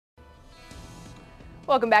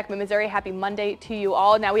Welcome back, Missouri. Happy Monday to you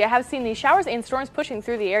all. Now, we have seen these showers and storms pushing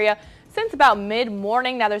through the area since about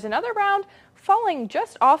mid-morning. Now, there's another round falling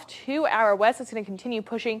just off to our west. It's going to continue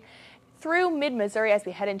pushing through mid-Missouri as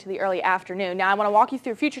we head into the early afternoon. Now, I want to walk you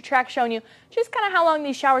through future tracks showing you just kind of how long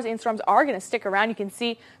these showers and storms are going to stick around. You can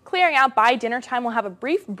see clearing out by dinner time. We'll have a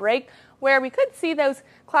brief break where we could see those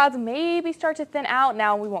clouds maybe start to thin out.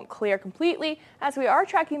 Now, we won't clear completely as we are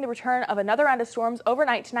tracking the return of another round of storms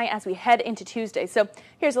overnight tonight as we head into Tuesday. So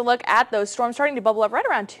here's a look at those storms starting to bubble up right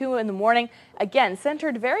around 2 in the morning. Again,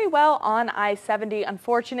 centered very well on I-70.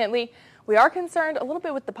 Unfortunately, we are concerned a little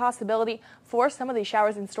bit with the possibility for some of these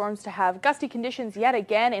showers and storms to have gusty conditions yet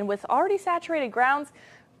again, and with already saturated grounds,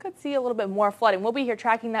 could see a little bit more flooding. We'll be here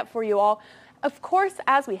tracking that for you all, of course,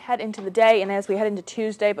 as we head into the day and as we head into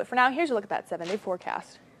Tuesday. But for now, here's a look at that 7-day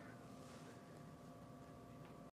forecast.